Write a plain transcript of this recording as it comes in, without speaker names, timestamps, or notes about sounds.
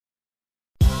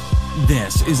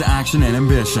This is Action and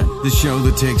Ambition, the show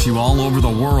that takes you all over the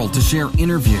world to share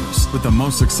interviews with the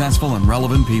most successful and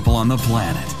relevant people on the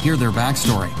planet. Hear their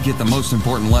backstory, get the most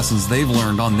important lessons they've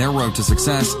learned on their road to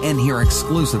success, and hear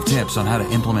exclusive tips on how to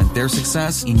implement their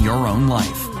success in your own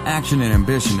life. Action and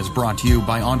Ambition is brought to you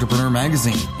by Entrepreneur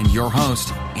Magazine and your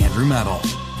host, Andrew Metal.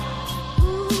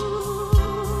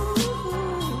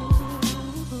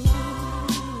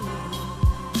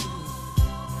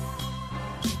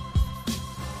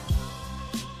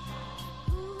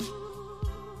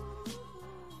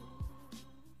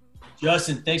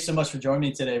 Justin, thanks so much for joining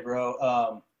me today,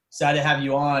 bro. Excited to have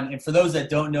you on. And for those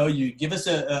that don't know you, give us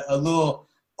a little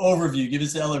overview. Give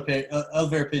us the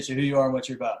elevator pitch of who you are and what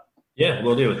you're about. Yeah,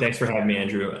 will do. Thanks for having me,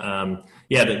 Andrew.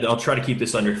 I'll try to keep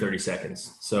this under 30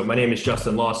 seconds. So my name is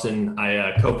Justin Lawson.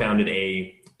 I co-founded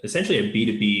essentially a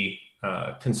B2B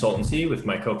consultancy with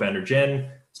my co-founder, Jen.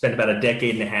 Spent about a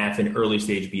decade and a half in early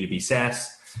stage B2B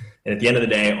SaaS. And at the end of the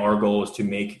day, our goal is to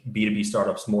make B2B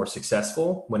startups more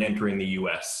successful when entering the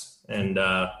US. And,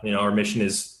 our mission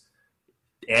is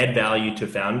add value to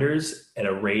founders at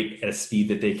a speed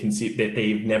that they can see that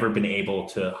they've never been able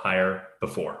to hire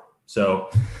before. So,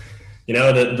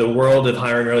 the world of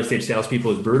hiring early stage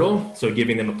salespeople is brutal. So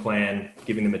giving them a plan,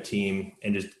 giving them a team,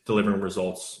 and just delivering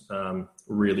results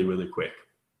really, really quick.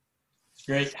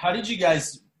 Great. How did you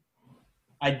guys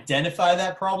identify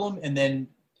that problem and then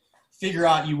figure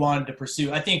out you wanted to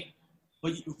pursue? I think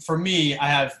for me, I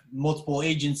have multiple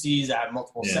agencies, I have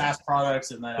multiple SaaS products,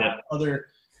 and then I have other,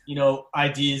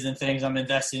 ideas and things I'm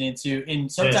investing into.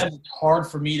 And sometimes it's hard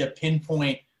for me to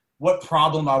pinpoint what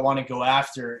problem I want to go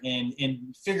after and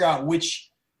figure out which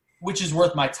is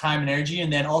worth my time and energy,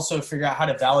 and then also figure out how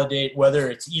to validate whether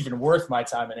it's even worth my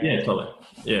time and energy. Yeah, totally.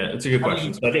 Yeah, it's a good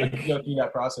question. So I think go through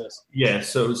that process. Yeah.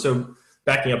 So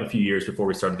backing up a few years before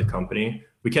we started the company,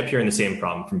 we kept hearing the same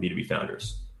problem from B2B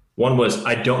founders. One was,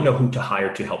 I don't know who to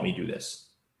hire to help me do this,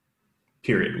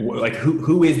 period. Like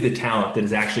who is the talent that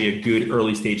is actually a good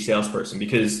early stage salesperson?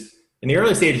 Because in the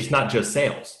early stage, it's not just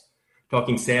sales. You're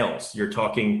talking sales, you're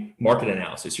talking market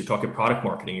analysis, you're talking product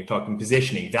marketing, you're talking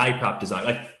positioning, value prop design,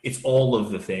 like it's all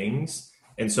of the things.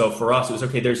 And so for us, it was,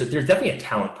 okay, there's definitely a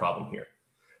talent problem here.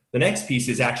 The next piece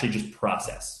is actually just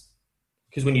process.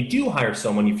 Because when you do hire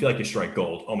someone, you feel like you strike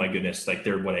gold. Oh my goodness, like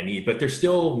they're what I need, but there's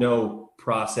still no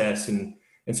process. And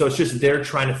so it's just they're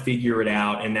trying to figure it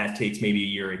out, and that takes maybe a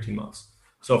year, 18 months.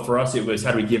 So for us, it was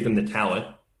how do we give them the talent,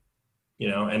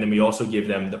 and then we also give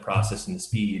them the process and the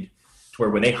speed to where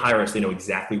when they hire us, they know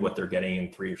exactly what they're getting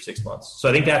in 3 or 6 months. So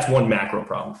I think that's one macro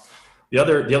problem. The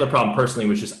other problem personally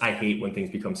was just I hate when things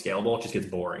become scalable. It just gets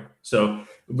boring. So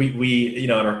we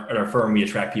at our firm, we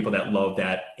attract people that love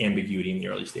that ambiguity in the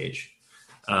early stage.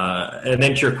 And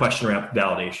then to your question around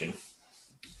validation.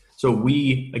 So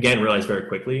we, again, realized very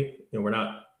quickly, we're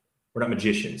not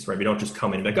magicians, right? We don't just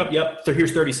come in and be like, yep, so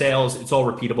here's 30 sales. It's all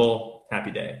repeatable.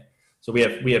 Happy day. So we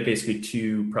have basically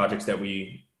 2 projects that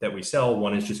we sell.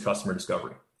 One is just customer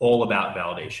discovery, all about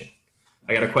validation.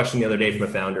 I got a question the other day from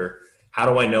a founder.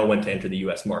 How do I know when to enter the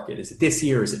US market? Is it this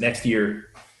year? Is it next year?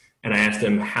 And I asked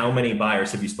him, how many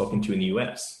buyers have you spoken to in the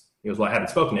US? He goes, well, I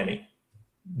haven't spoken to any.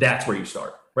 That's where you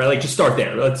start, right? Like just start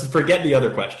there. Let's forget the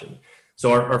other question.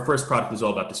 So our first product is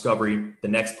all about discovery. The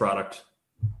next product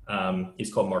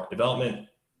is called market development.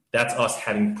 That's us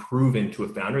having proven to a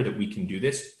founder that we can do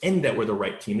this and that we're the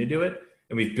right team to do it.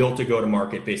 And we've built a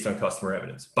go-to-market based on customer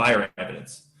evidence, buyer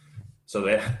evidence.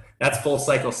 So that's full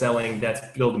cycle selling. That's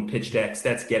building pitch decks.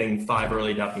 That's getting 5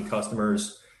 early adopting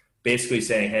customers, basically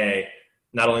saying, hey,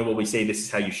 not only will we say this is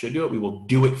how you should do it, we will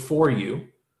do it for you.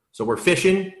 So we're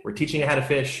fishing, we're teaching you how to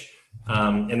fish.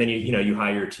 And then you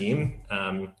hire your team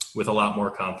with a lot more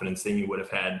confidence than you would have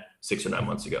had 6 or 9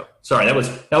 months ago. Sorry, that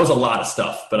was a lot of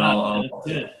stuff, but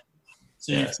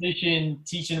So you're fishing,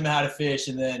 teaching them how to fish,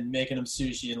 and then making them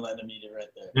sushi and letting them eat it right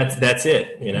there. That's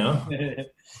it,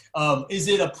 Is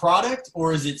it a product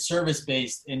or is it service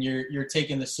based, and you're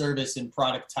taking the service and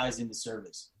productizing the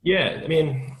service? Yeah, I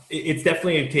mean, it's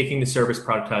definitely taking the service,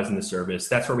 productizing the service.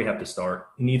 That's where we have to start.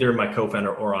 Neither my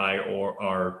co-founder or I or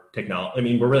our technology. I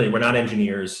mean, we're not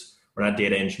engineers. We're not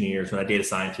data engineers. We're not data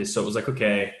scientists. So it was like,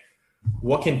 okay,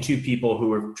 what can 2 people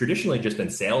who have traditionally just been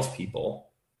salespeople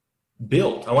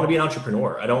build? I want to be an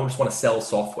entrepreneur. I don't just want to sell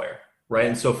software, right?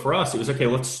 And so for us, it was, okay,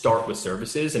 let's start with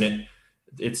services. And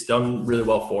it's done really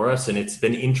well for us. And it's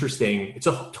been interesting. It's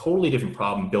a totally different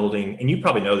problem building. And you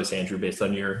probably know this, Andrew, based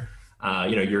on your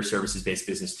services-based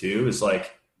business too, is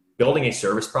like building a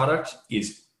service product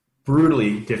is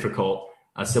brutally difficult,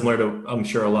 similar to, I'm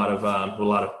sure, a lot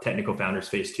of technical founders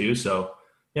face too. So,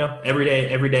 every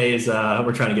day is,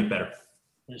 we're trying to get better.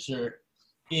 For sure.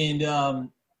 And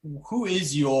who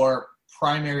is your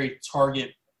primary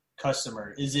target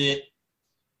customer? Is it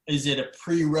a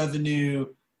pre-revenue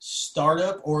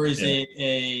startup, or is it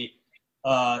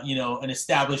an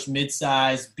established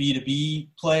mid-size B2B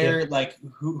player? Like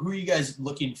who are you guys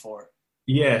looking for?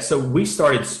 Yeah, so we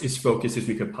started as focused as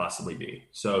we could possibly be.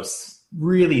 So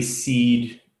really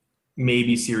seed,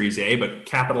 maybe Series A, but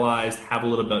capitalized, have a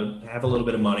little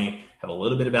bit of money, have a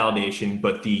little bit of validation,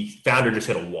 but the founder just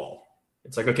hit a wall.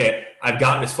 It's like, okay, I've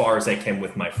gotten as far as I can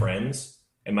with my friends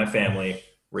and my family.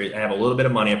 I have a little bit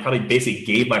of money. I probably basically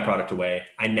gave my product away.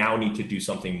 I now need to do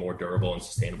something more durable and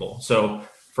sustainable. So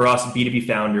for us, B2B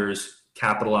founders,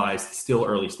 capitalized, still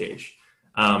early stage.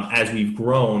 As we've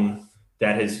grown,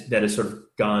 that has sort of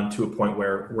gone to a point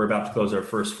where we're about to close our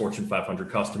first Fortune 500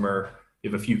 customer.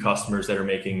 We have a few customers that are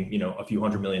making, a few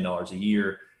 $100 million a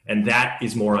year. And that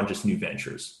is more on just new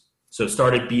ventures. So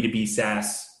started B2B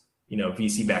SaaS,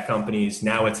 VC-backed companies.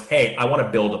 Now it's, hey, I want to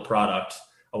build a product.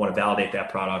 I want to validate that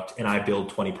product, and I build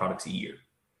 20 products a year.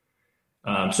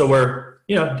 So we're,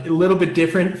 a little bit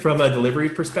different from a delivery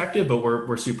perspective, but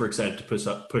we're super excited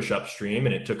to push upstream,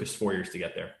 and it took us 4 years to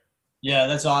get there. Yeah,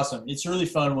 that's awesome. It's really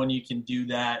fun when you can do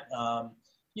that.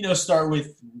 Start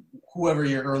with whoever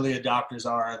your early adopters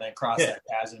are, and then cross that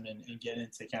chasm and get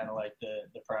into kind of like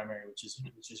the primary, which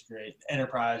is great.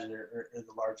 Enterprise or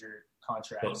the larger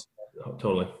contracts. Oh,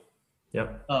 totally. Yeah.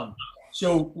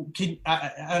 So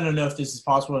I don't know if this is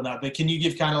possible or not, but can you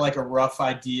give kind of like a rough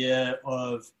idea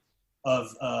of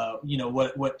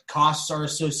what costs are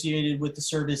associated with the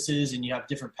services, and you have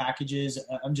different packages?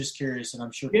 I'm just curious, and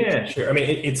I'm sure. Yeah, sure. I mean,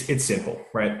 it's simple,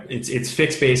 right? It's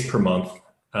fixed base per month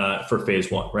for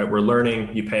phase one, right? We're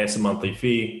learning. You pay us a monthly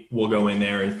fee. We'll go in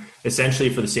there, and essentially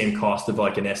for the same cost of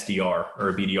like an SDR or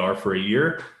a BDR for a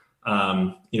year,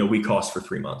 we cost for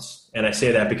 3 months. And I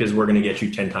say that because we're going to get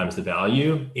you 10 times the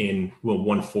value in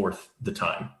 1/4 the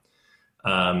time.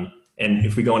 And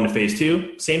if we go into phase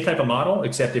two, same type of model,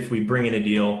 except if we bring in a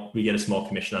deal, we get a small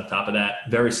commission on top of that,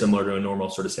 very similar to a normal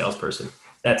sort of salesperson.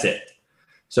 That's it.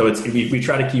 So we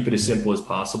try to keep it as simple as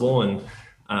possible. And,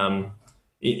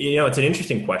 it's an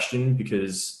interesting question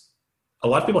because a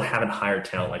lot of people haven't hired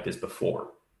talent like this before.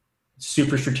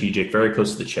 Super strategic, very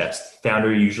close to the chest.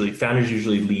 Founders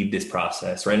usually lead this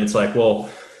process, right? And it's like, well,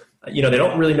 they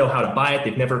don't really know how to buy it.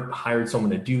 They've never hired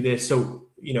someone to do this. So,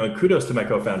 and kudos to my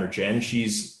co-founder, Jen.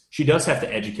 She does have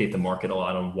to educate the market a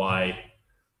lot on why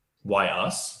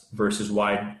us versus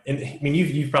why. And I mean,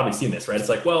 you've probably seen this, right? It's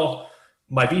like, well,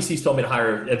 my VCs told me to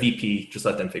hire a VP, just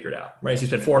let them figure it out, right? So you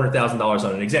spend $400,000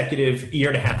 on an executive, a year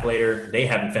and a half later, they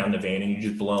haven't found the vein, and you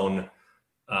just blown,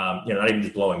 not even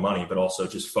just blowing money, but also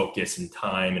just focus and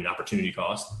time and opportunity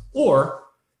cost. Or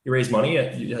you raise money,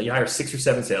 you hire 6 or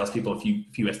 7 salespeople, a few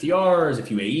SDRs, a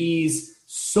few AEs,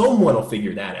 someone will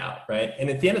figure that out, right? And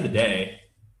at the end of the day,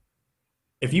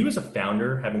 if you as a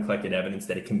founder haven't collected evidence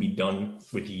that it can be done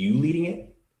with you leading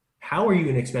it, how are you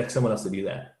going to expect someone else to do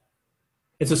that?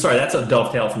 And so, sorry, that's a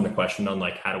dovetail from the question on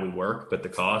like, how do we work, but the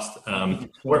cost.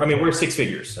 We're 6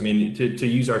 figures. I mean, to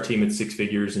use our team, it's 6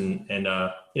 figures and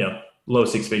low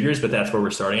 6 figures, but that's where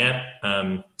we're starting at.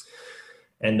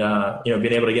 Being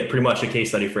able to get pretty much a case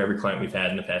study for every client we've had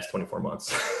in the past 24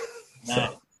 months.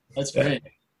 Nice. That's great.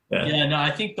 Yeah, no, I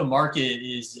think the market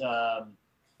is,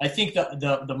 I think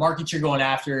the market you're going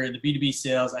after, the B2B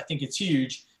sales, I think it's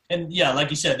huge. And yeah,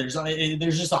 like you said,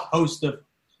 there's just a host of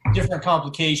different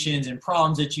complications and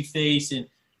problems that you face. And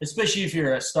especially if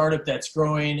you're a startup that's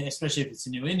growing, especially if it's a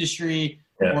new industry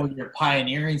or you're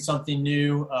pioneering something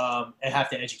new, and have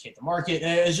to educate the market.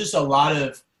 It's just a lot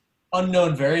of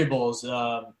unknown variables,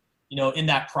 in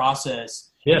that process.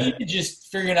 Yeah. And even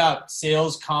just figuring out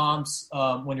sales comps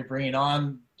when you're bringing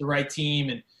on the right team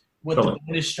and what the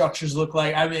bonus structures look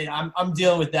like. I mean, I'm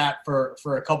dealing with that for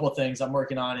a couple of things I'm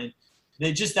working on,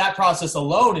 and just that process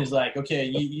alone is like, okay,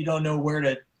 you don't know where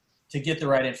to get the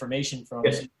right information from.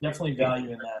 So definitely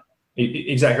value in that.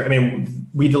 Exactly. I mean,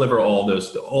 we deliver all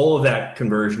of that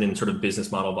conversion and sort of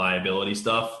business model viability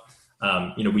stuff.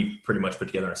 We pretty much put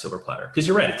together on a silver platter, because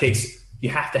you're right. You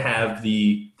have to have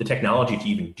the technology to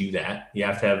even do that. You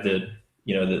have to have the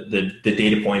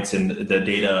data points and the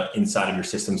data inside of your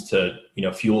systems to,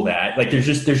 fuel that. Like there's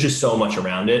just so much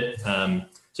around it.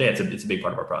 It's a big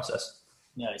part of our process.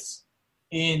 Nice.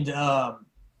 And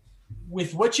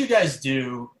with what you guys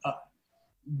do,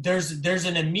 there's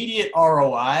an immediate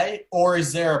ROI, or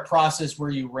is there a process where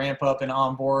you ramp up and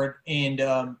onboard? And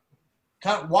kind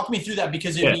of walk me through that,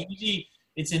 because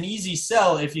it's an easy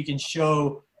sell if you can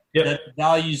show that the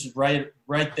value's right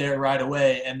there right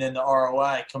away, and then the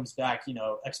ROI comes back,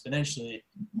 exponentially.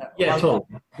 Totally.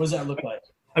 What does that look like?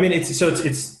 I mean, it's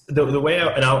the way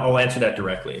I'll answer that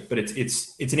directly, but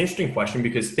it's an interesting question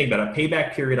because think about it, a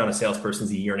payback period on a salesperson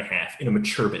is a year and a half in a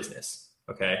mature business.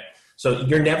 Okay. So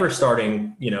you're never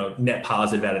starting, net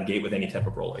positive out of the gate with any type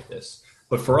of role like this.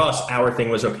 But for us, our thing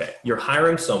was, okay, you're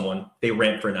hiring someone, they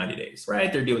rent for 90 days,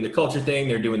 right? They're doing the culture thing.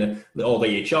 They're doing all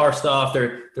the HR stuff.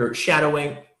 They're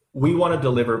shadowing. We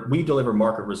deliver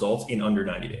market results in under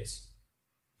 90 days,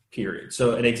 period.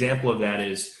 So an example of that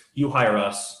is you hire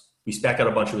us, we spec out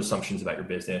a bunch of assumptions about your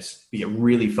business. We get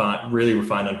really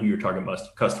refined on who your target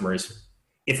customer is.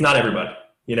 It's not everybody,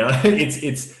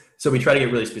 so we try to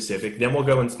get really specific. Then we'll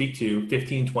go and speak to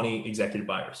 15, 20 executive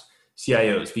buyers,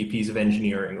 CIOs, VPs of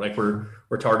engineering. Like we're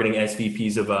targeting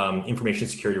SVPs of information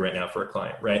security right now for a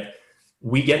client, right?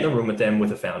 We get in the room with them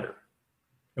with a founder.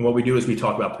 And what we do is we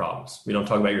talk about problems. We don't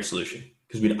talk about your solution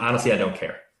because honestly, I don't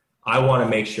care. I want to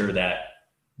make sure that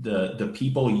the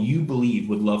people you believe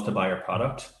would love to buy your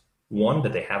product, one,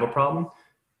 that they have a problem,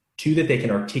 two, that they can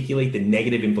articulate the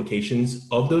negative implications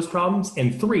of those problems,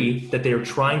 and three, that they are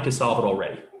trying to solve it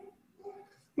already. It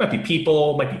might be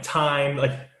people, might be time,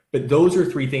 but those are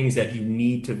three things that you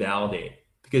need to validate.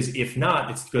 Because if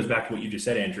not, it goes back to what you just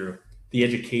said, Andrew, the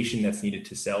education that's needed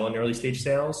to sell in early stage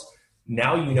sales.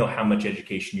 Now you know how much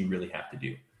education you really have to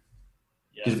do.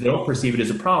 Because if they don't perceive it as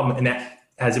a problem, and that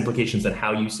has implications on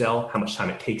how you sell, how much time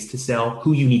it takes to sell,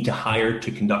 who you need to hire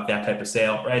to conduct that type of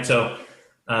sale, right? So,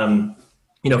 from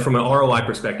an ROI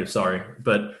perspective,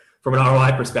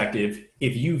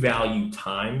 if you value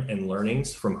time and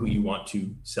learnings from who you want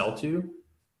to sell to,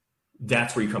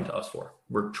 that's where you come to us for.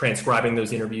 We're transcribing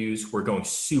those interviews. We're going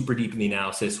super deep in the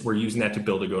analysis. We're using that to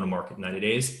build a go-to-market in 90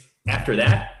 days. After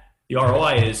that, the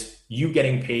ROI is you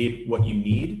getting paid what you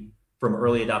need from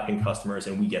early adopting customers,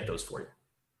 and we get those for you,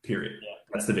 period. Yeah.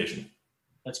 That's the vision.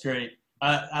 That's great.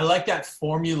 I like that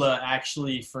formula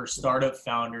actually for startup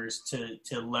founders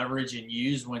to leverage and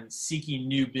use when seeking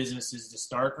new businesses to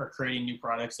start or creating new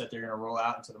products that they're going to roll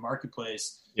out into the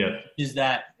marketplace. Yeah. Is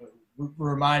that,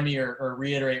 remind me or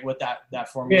reiterate what that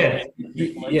formula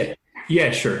is?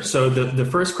 Yeah, sure. So the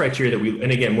first criteria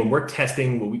and again, when we're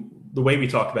testing, the way we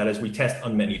talk about it is we test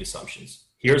unmet need assumptions.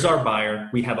 Here's our buyer.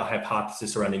 We have a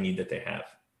hypothesis around a need that they have.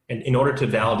 And in order to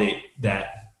validate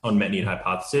that unmet need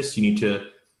hypothesis, you need to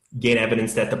gain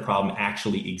evidence that the problem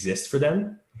actually exists for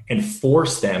them and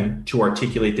force them to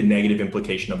articulate the negative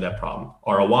implication of that problem.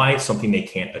 ROI, something they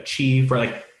can't achieve,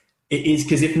 right? Like it is,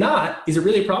 because if not, is it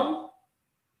really a problem?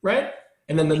 Right?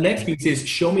 And then the next piece is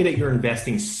show me that you're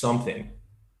investing something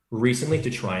recently to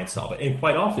try and solve it. And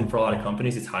quite often for a lot of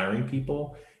companies, it's hiring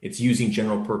people. It's using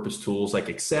general purpose tools like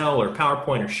Excel or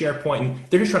PowerPoint or SharePoint. And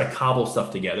they're just trying to cobble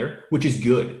stuff together, which is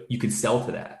good. You could sell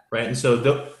to that, right? And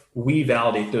so we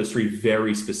validate those three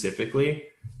very specifically.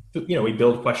 We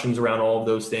build questions around all of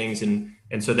those things. And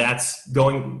so that's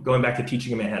going back to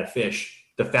teaching them how to fish.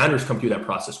 The founders come through that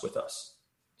process with us.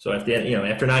 So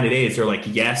after 90 days, they're like,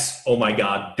 yes, oh my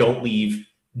God, don't leave,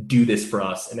 do this for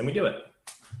us. And then we do it.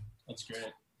 That's great.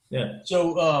 Yeah.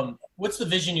 So what's the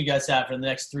vision you guys have for the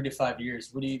next 3 to 5 years?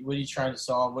 What are you trying to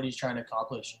solve? What are you trying to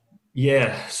accomplish?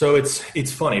 Yeah. So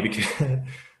it's funny because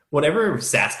whenever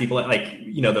SaaS people,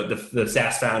 the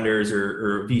SaaS founders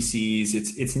or VCs,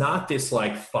 it's not this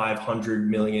like $500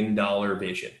 million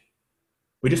vision.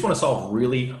 We just want to solve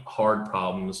really hard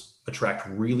problems, attract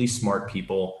really smart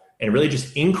people, and really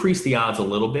just increase the odds a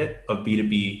little bit of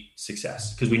B2B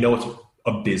success because we know it's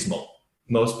abysmal.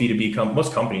 Most B2B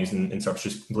most companies and stuff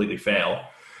just completely fail.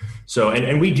 So,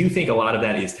 and we do think a lot of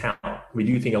that is talent. We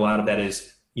do think a lot of that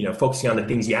is, focusing on the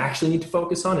things you actually need to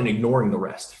focus on and ignoring the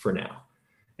rest for now.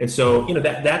 And so,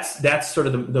 that's sort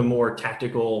of the more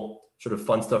tactical sort of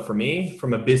fun stuff for me.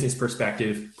 From a business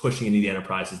perspective, pushing into the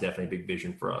enterprise is definitely a big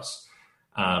vision for us.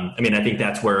 I think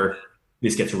that's where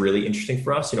this gets really interesting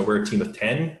for us. We're a team of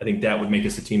 10. I think that would make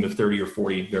us a team of 30 or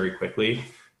 40 very quickly.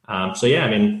 That's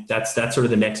sort of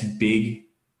the next big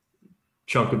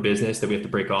chunk of business that we have to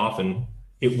break off, and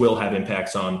it will have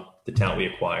impacts on the talent we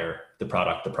acquire, the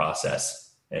product, the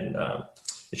process, and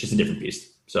it's just a different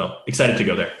beast. So excited to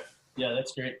go there. Yeah,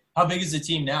 that's great. How big is the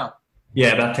team now? Yeah,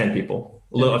 about 10 people.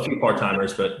 A few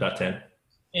part-timers, but about 10.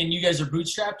 And you guys are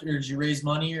bootstrapped, or did you raise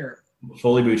money, or?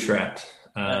 Fully bootstrapped.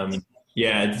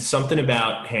 Yeah, it's something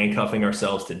about handcuffing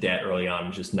ourselves to debt early on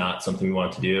is just not something we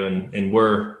want to do, and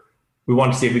we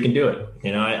want to see if we can do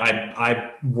it.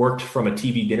 I worked from a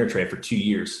TV dinner tray for 2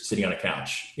 years sitting on a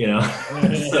couch,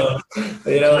 so,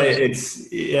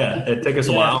 it took us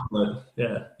a while, but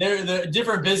yeah. The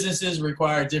different businesses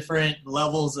require different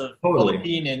levels of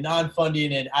funding and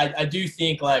non-funding. And I do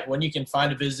think like when you can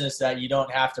find a business that you don't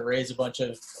have to raise a bunch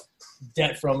of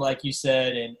debt from, like you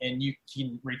said, and you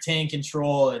can retain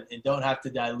control and don't have to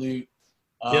dilute.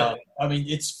 I mean,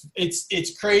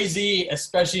 it's crazy,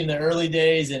 especially in the early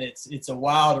days, and it's a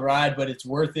wild ride, but it's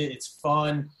worth it. It's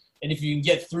fun. And if you can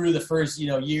get through the first,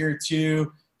 year or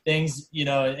two, things,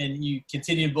 and you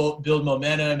continue to build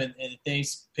momentum and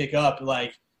things pick up,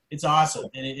 like, it's awesome.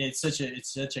 And it's such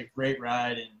a great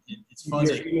ride, and it's fun.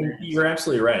 You're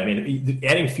absolutely right. I mean,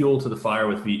 adding fuel to the fire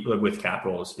with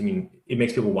capital is, I mean, it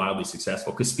makes people wildly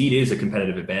successful because speed is a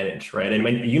competitive advantage, right?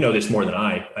 And you know this more than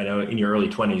I know. In your early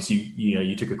 20s,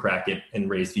 you took a crack at and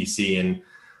raised VC, and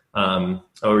I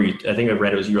think I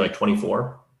read it was you were like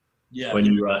 24. Yeah. When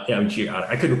you, I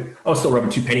was still rubbing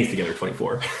 2 pennies together at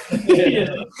 24.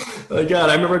 Oh God,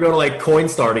 I remember going to like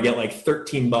Coinstar to get like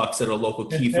 $13 at a local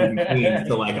key food in Queens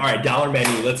to like, all right, dollar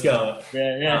menu, let's go.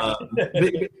 Yeah.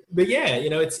 But yeah,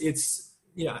 it's,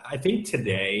 I think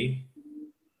today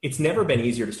it's never been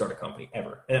easier to start a company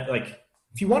ever. And like,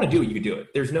 if you want to do it, you can do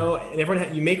it. There's no, and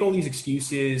everyone, you make all these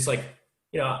excuses. Like,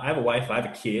 I have a wife, I have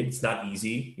a kid. It's not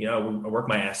easy. I work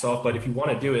my ass off, but if you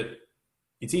want to do it,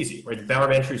 it's easy, right? The barrier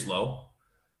of entry is low.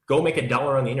 Go make $1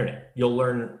 on the internet. You'll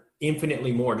learn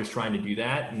infinitely more just trying to do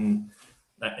that. And,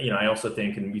 I also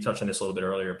think, and we touched on this a little bit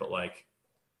earlier, but like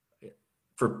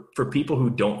for people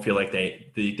who don't feel like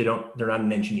they're not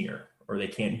an engineer or they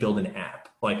can't build an app,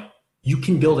 like you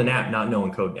can build an app not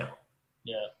knowing code now.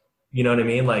 Yeah. You know what I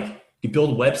mean? Like you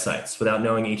build websites without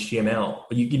knowing HTML.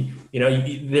 You can,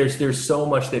 there's so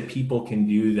much that people can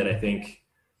do that I think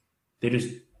they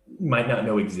just might not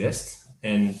know exists.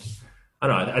 And I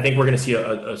don't know, I think we're going to see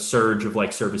a surge of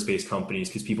like service-based companies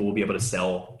because people will be able to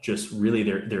sell just really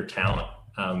their talent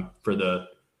not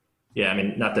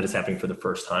that it's happening for the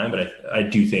first time, but I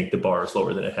do think the bar is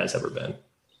lower than it has ever been.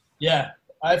 Yeah,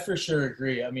 I for sure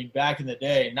agree. I mean, back in the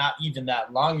day, not even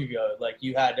that long ago, like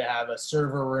you had to have a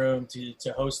server room to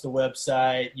host the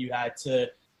website. You had to,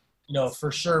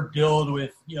 for sure build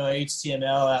with,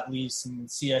 HTML at least and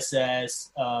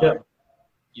CSS.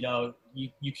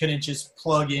 You couldn't just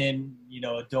plug in,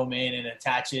 a domain and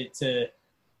attach it to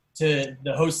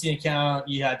the hosting account.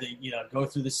 You had to, go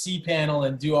through the cPanel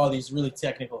and do all these really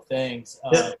technical things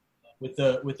with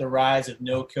the rise of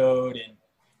no code and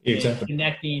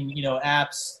connecting,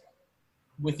 apps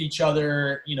with each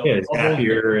other,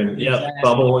 Zapier and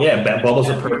Bubble. Yeah, Bubble's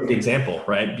a perfect example,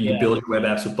 right? You build your web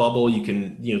apps with Bubble. You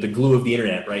can, the glue of the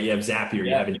internet, right? You have Zapier,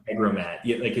 you have Integromat.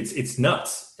 It's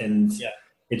nuts. And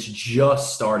it's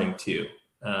just starting to.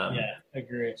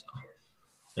 Agree.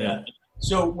 Yeah.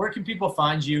 So where can people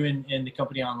find you in the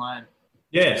company online?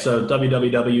 Yeah, so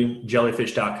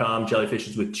www.jellyfish.com. Jellyfish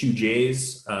is with 2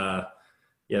 J's.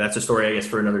 That's a story, I guess,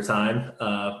 for another time.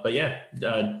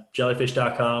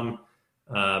 Jellyfish.com.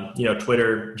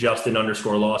 Twitter,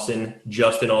 Justin_Lawson.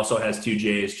 Justin also has 2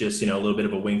 J's, just, a little bit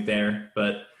of a wink there.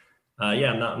 But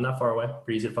I'm not far away.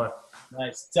 Pretty easy to find.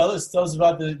 Nice. Tell us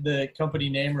about the company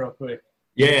name real quick.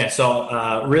 Yeah.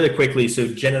 So really quickly, so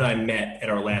Jen and I met at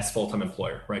our last full-time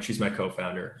employer, right? She's my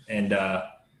co-founder.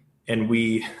 And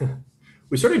we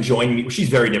sort of joined, she's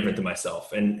very different than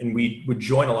myself. And we would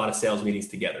join a lot of sales meetings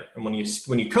together. And when you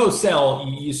co-sell,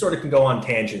 you sort of can go on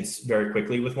tangents very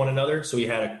quickly with one another. So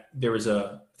there was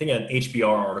an HBR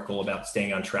article about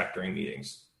staying on track during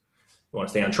meetings. You want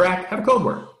to stay on track, have a code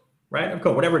word, right? Have a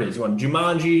code, whatever it is. You want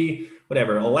Jumanji,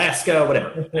 whatever, Alaska,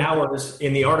 whatever. Ours,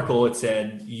 in the article, it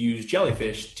said, use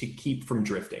Jellyfish to keep from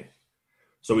drifting.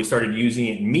 So we started using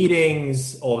it in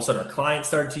meetings. All of a sudden, our clients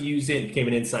started to use it. It became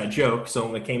an inside joke. So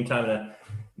when it came time to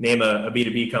name a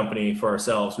B2B company for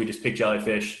ourselves, we just picked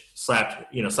Jellyfish,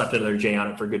 slapped another J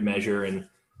on it for good measure, and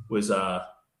was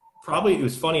it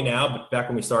was funny now, but back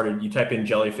when we started, you type in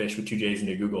Jellyfish with 2 J's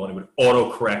into Google and it would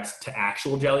autocorrect to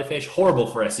actual Jellyfish. Horrible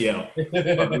for SEO.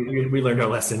 But we learned our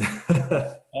lesson.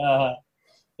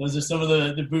 Those are some of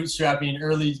the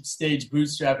early stage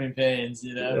bootstrapping pains,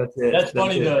 That's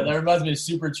funny though. That reminds me of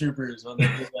Super Troopers when they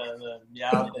did the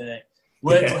meow thing.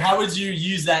 How would you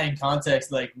use that in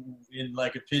context, like in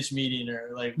like a pitch meeting or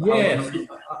like?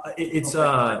 It's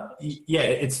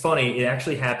funny. It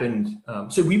actually happened.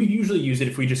 So we would usually use it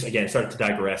if we just, again, started to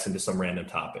digress into some random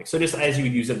topic. So just as you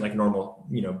would use it in like a normal,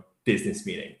 business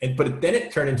meeting. But then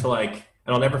it turned into like,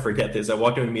 and I'll never forget this. I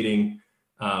walked into a meeting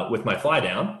with my fly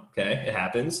down. Okay, it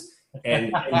happens.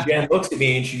 And Jen looks at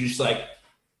me and she's just like,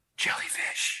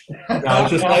 Jellyfish. And I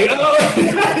was just like,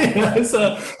 oh.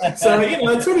 so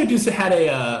it sort of just had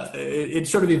it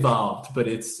sort of evolved, but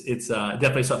it's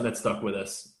definitely something that stuck with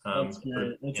us. That's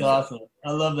great. That's awesome.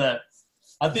 I love that.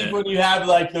 I think when you have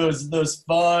like those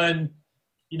fun,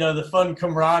 the fun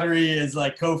camaraderie as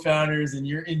like co-founders and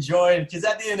you're enjoying, because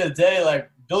at the end of the day, like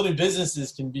building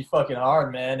businesses can be fucking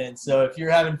hard, man. And so if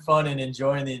you're having fun and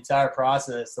enjoying the entire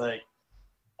process, like,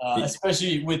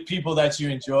 especially with people that you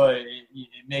enjoy,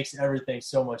 it makes everything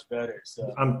so much better.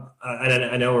 So I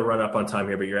know we're running up on time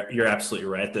here, but you're absolutely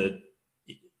right.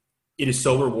 It is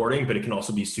so rewarding, but it can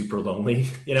also be super lonely,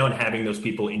 you know, and having those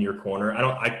people in your corner.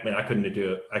 I couldn't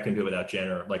do it. I couldn't do it without Jen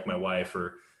or like my wife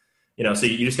or, you know, so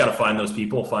you just got to find those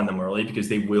people, find them early, because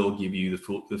they will give you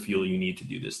the fuel you need to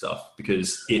do this stuff,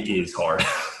 because it is hard.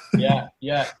 Yeah.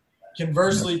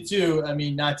 Conversely too, I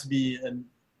mean, not to be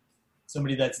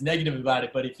somebody that's negative about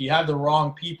it, but if you have the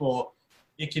wrong people,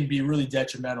 it can be really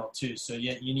detrimental too. So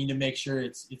you need to make sure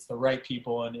it's the right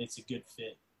people and it's a good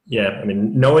fit. Yeah, I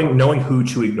mean, knowing who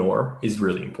to ignore is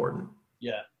really important.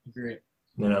 Yeah, agree.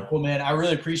 You know? Cool, man. I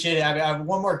really appreciate it. I have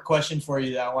one more question for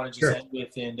you that I want to just end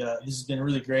with, and this has been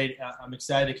really great. I'm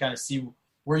excited to kind of see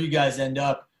where you guys end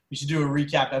up. We should do a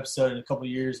recap episode in a couple of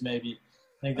years, maybe.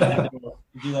 I think that we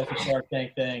do like a Shark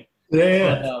Tank thing.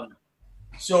 Yeah.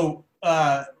 So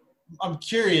I'm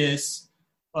curious,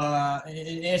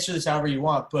 and answer this however you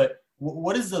want, but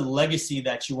what is the legacy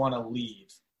that you want to leave?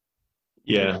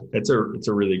 Yeah, it's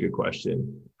a really good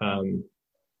question.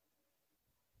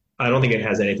 I don't think it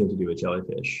has anything to do with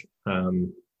jellyfish.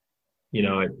 You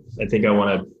know, I think I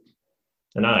want to,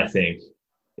 and not I think,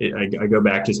 I go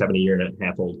back just having a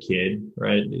 1.5-year-old kid,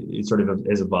 right? It sort of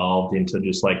has evolved into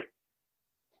just like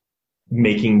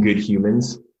making good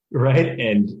humans, right?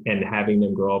 And having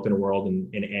them grow up in a world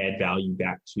and add value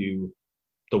back to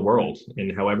the world.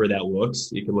 And however that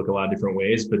looks, it could look a lot of different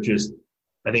ways, but just,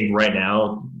 I think right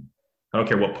now, I don't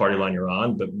care what party line you're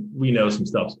on, but we know some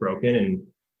stuff's broken.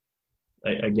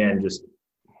 And again, just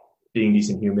being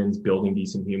decent humans, building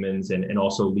decent humans, and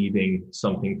also leaving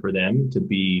something for them to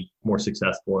be more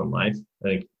successful in life. I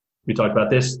think we talked about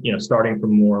this, you know, starting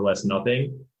from more or less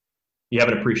nothing, you have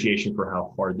an appreciation for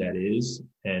how hard that is.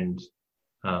 And,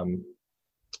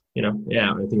 you know,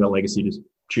 yeah, I think about legacy, just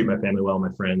treat my family well,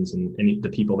 my friends, and the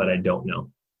people that I don't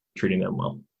know, treating them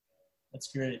well.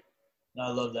 That's great. I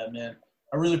love that, man.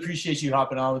 I really appreciate you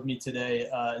hopping on with me today.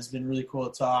 It's been really cool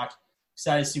to talk.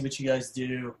 Excited to see what you guys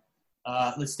do.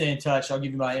 Let's stay in touch. I'll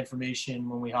give you my information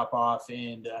when we hop off,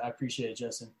 and I appreciate it,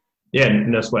 Justin. Yeah,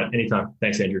 no sweat. Anytime.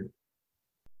 Thanks, Andrew.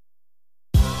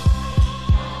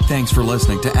 Thanks for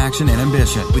listening to Action and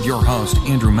Ambition with your host,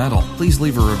 Andrew Metal. Please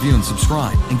leave a review and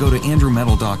subscribe, and go to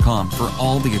andrewmetal.com for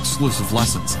all the exclusive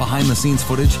lessons, behind-the-scenes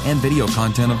footage, and video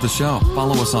content of the show.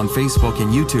 Follow us on Facebook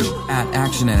and YouTube at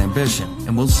Action and Ambition,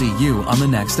 and we'll see you on the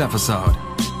next episode.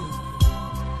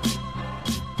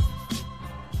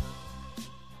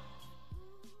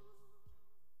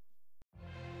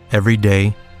 Every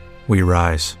day, we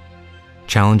rise,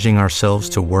 challenging ourselves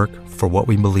to work for what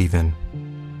we believe in.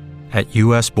 At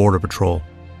U.S. Border Patrol,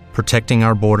 protecting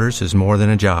our borders is more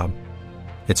than a job.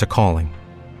 It's a calling.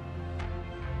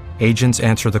 Agents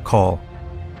answer the call,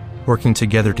 working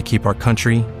together to keep our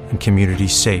country and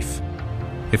communities safe.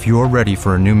 If you're ready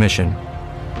for a new mission,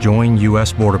 join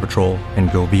U.S. Border Patrol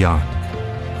and go beyond.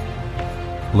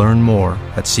 Learn more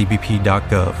at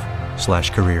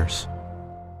cbp.gov/careers.